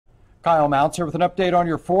Kyle Mounts here with an update on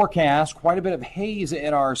your forecast. Quite a bit of haze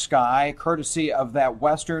in our sky, courtesy of that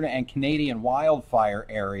western and Canadian wildfire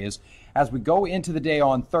areas. As we go into the day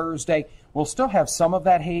on Thursday, we'll still have some of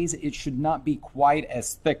that haze. It should not be quite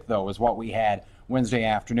as thick, though, as what we had Wednesday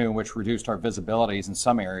afternoon, which reduced our visibilities in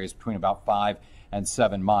some areas between about 5 and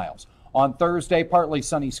 7 miles. On Thursday, partly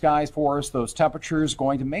sunny skies for us. Those temperatures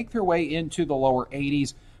going to make their way into the lower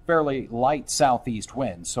 80s, fairly light southeast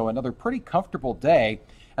winds. So another pretty comfortable day.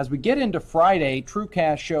 As we get into Friday,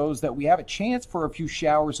 TrueCast shows that we have a chance for a few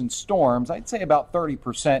showers and storms. I'd say about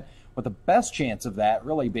 30%, with the best chance of that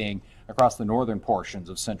really being across the northern portions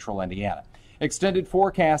of central Indiana. Extended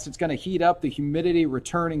forecast, it's going to heat up, the humidity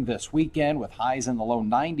returning this weekend with highs in the low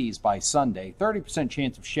 90s by Sunday. 30%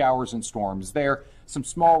 chance of showers and storms there. Some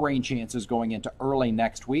small rain chances going into early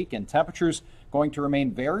next week, and temperatures going to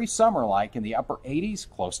remain very summer-like in the upper 80s,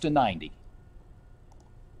 close to 90.